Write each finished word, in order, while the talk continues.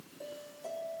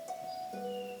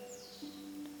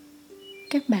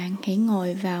Các bạn hãy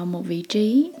ngồi vào một vị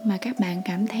trí mà các bạn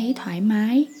cảm thấy thoải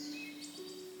mái.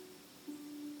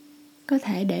 Có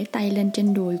thể để tay lên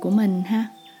trên đùi của mình ha.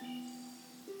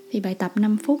 Thì bài tập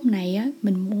 5 phút này á,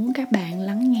 mình muốn các bạn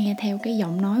lắng nghe theo cái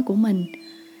giọng nói của mình.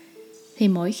 Thì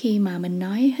mỗi khi mà mình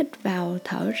nói hít vào,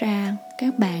 thở ra,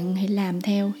 các bạn hãy làm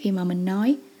theo khi mà mình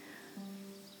nói.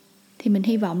 Thì mình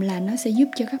hy vọng là nó sẽ giúp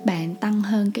cho các bạn tăng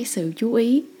hơn cái sự chú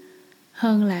ý,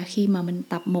 hơn là khi mà mình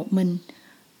tập một mình.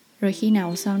 Rồi khi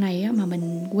nào sau này á, mà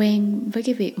mình quen với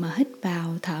cái việc mà hít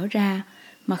vào, thở ra,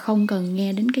 mà không cần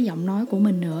nghe đến cái giọng nói của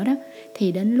mình nữa đó,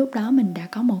 thì đến lúc đó mình đã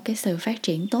có một cái sự phát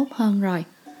triển tốt hơn rồi.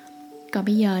 Còn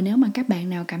bây giờ nếu mà các bạn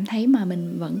nào cảm thấy mà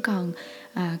mình vẫn còn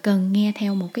cần nghe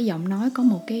theo một cái giọng nói, có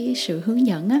một cái sự hướng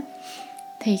dẫn á,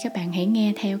 thì các bạn hãy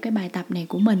nghe theo cái bài tập này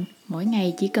của mình. Mỗi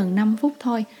ngày chỉ cần 5 phút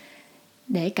thôi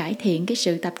để cải thiện cái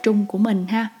sự tập trung của mình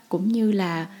ha, cũng như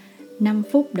là 5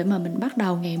 phút để mà mình bắt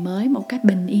đầu ngày mới một cách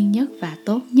bình yên nhất và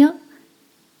tốt nhất.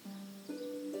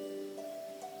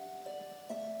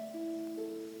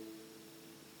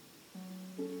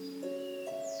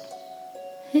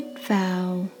 Hít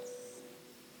vào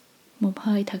một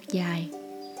hơi thật dài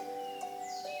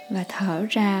và thở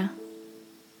ra.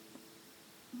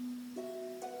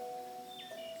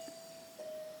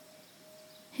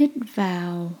 Hít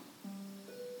vào,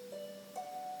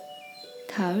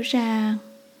 thở ra.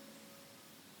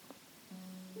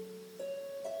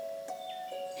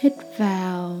 Hít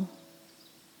vào,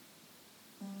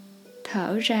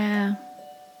 thở ra.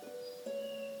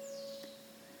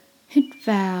 Hít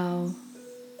vào,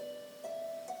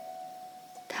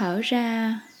 thở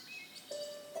ra.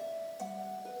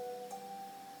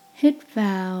 Hít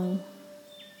vào,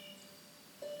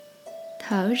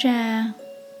 thở ra.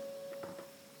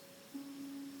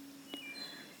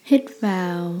 Hít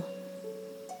vào,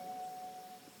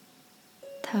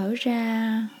 thở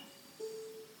ra.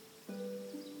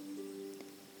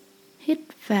 Hít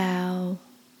vào,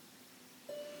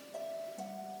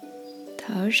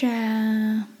 thở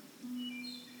ra.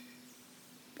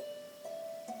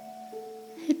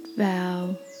 Hít vào,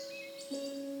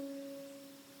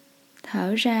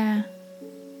 thở ra.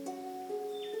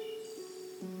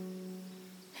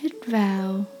 Hít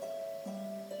vào,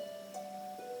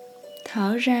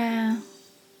 thở ra.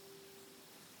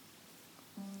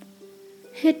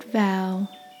 Hít vào,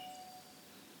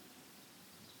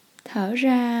 thở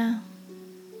ra.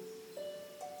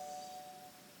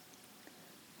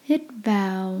 Hít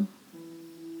vào,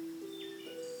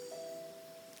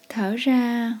 thở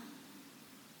ra.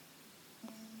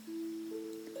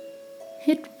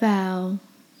 Hít vào,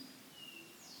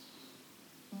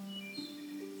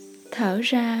 thở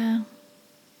ra.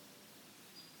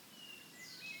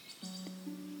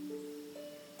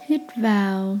 Hít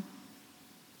vào,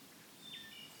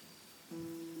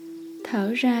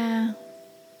 thở ra.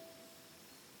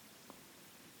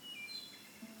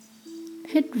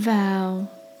 Hít vào,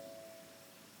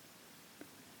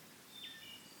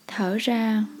 thở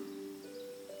ra.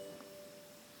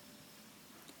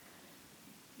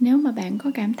 Nếu mà bạn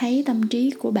có cảm thấy tâm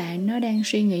trí của bạn nó đang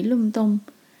suy nghĩ lung tung,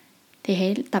 thì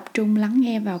hãy tập trung lắng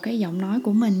nghe vào cái giọng nói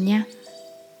của mình nha.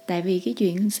 Tại vì cái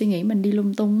chuyện suy nghĩ mình đi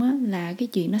lung tung á, là cái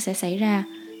chuyện nó sẽ xảy ra.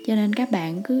 Cho nên các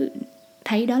bạn cứ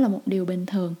thấy đó là một điều bình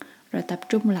thường, rồi tập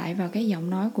trung lại vào cái giọng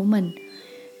nói của mình.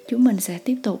 Chúng mình sẽ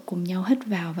tiếp tục cùng nhau hít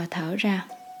vào và thở ra.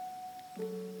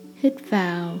 Hít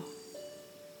vào,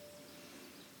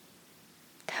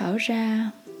 thở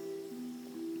ra.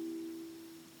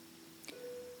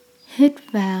 Hít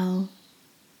vào,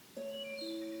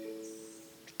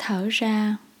 thở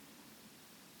ra.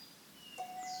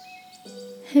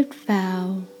 Hít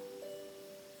vào,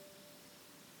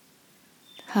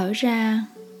 thở ra.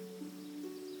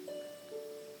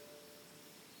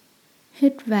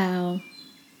 Hít vào,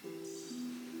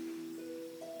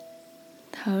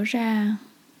 thở ra.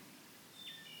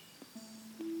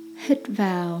 Hít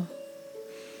vào,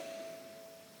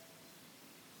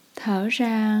 thở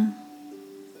ra.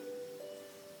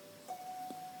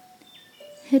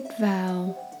 Hít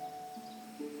vào,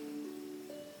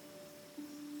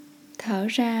 thở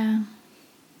ra.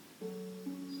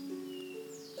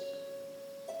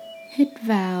 Hít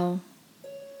vào,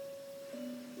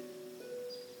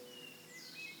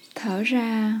 thở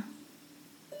ra.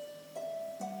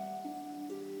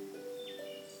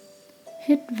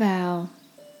 Hít vào,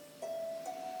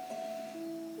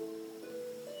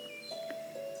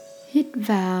 hít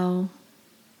vào,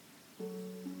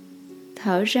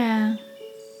 thở ra.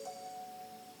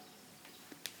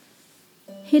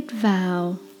 Hít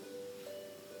vào,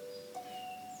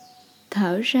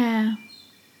 thở ra.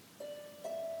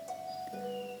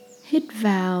 Hít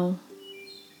vào,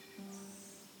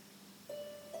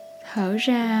 thở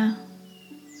ra,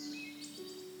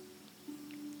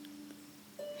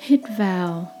 hít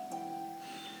vào,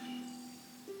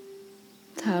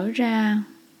 thở ra,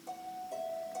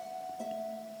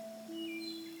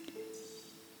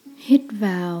 hít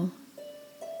vào,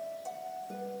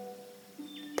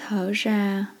 thở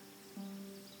ra,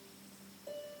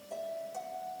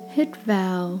 hít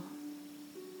vào,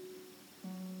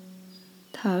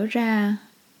 thở ra,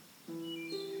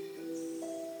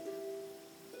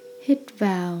 hít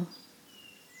vào,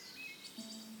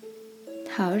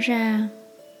 thở ra,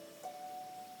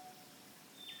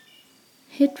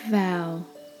 hít vào,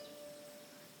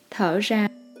 thở ra.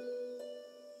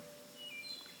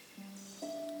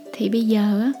 Thì bây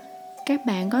giờ các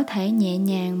bạn có thể nhẹ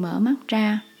nhàng mở mắt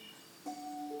ra.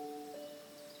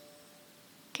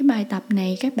 Cái bài tập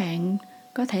này các bạn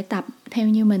có thể tập theo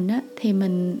như mình thì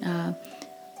mình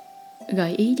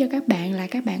gợi ý cho các bạn là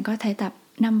các bạn có thể tập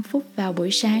 5 phút vào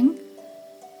buổi sáng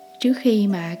trước khi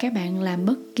mà các bạn làm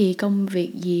bất kỳ công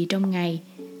việc gì trong ngày,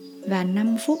 và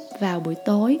 5 phút vào buổi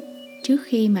tối trước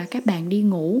khi mà các bạn đi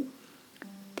ngủ.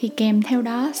 Thì kèm theo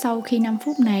đó, sau khi 5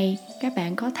 phút này, các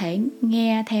bạn có thể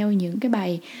nghe theo những cái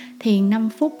bài thiền 5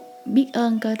 phút biết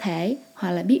ơn cơ thể,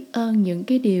 hoặc là biết ơn những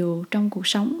cái điều trong cuộc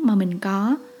sống mà mình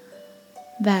có.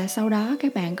 Và sau đó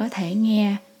các bạn có thể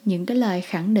nghe những cái lời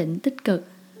khẳng định tích cực.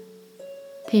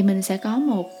 Thì mình sẽ có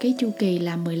một cái chu kỳ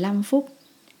là 15 phút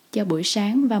cho buổi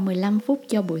sáng và 15 phút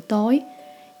cho buổi tối.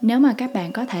 Nếu mà các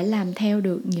bạn có thể làm theo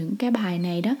được những cái bài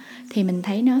này đó, thì mình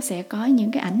thấy nó sẽ có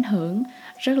những cái ảnh hưởng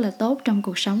rất là tốt trong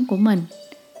cuộc sống của mình.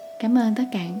 Cảm ơn tất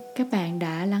cả các bạn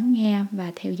đã lắng nghe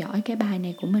và theo dõi cái bài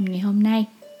này của mình ngày hôm nay.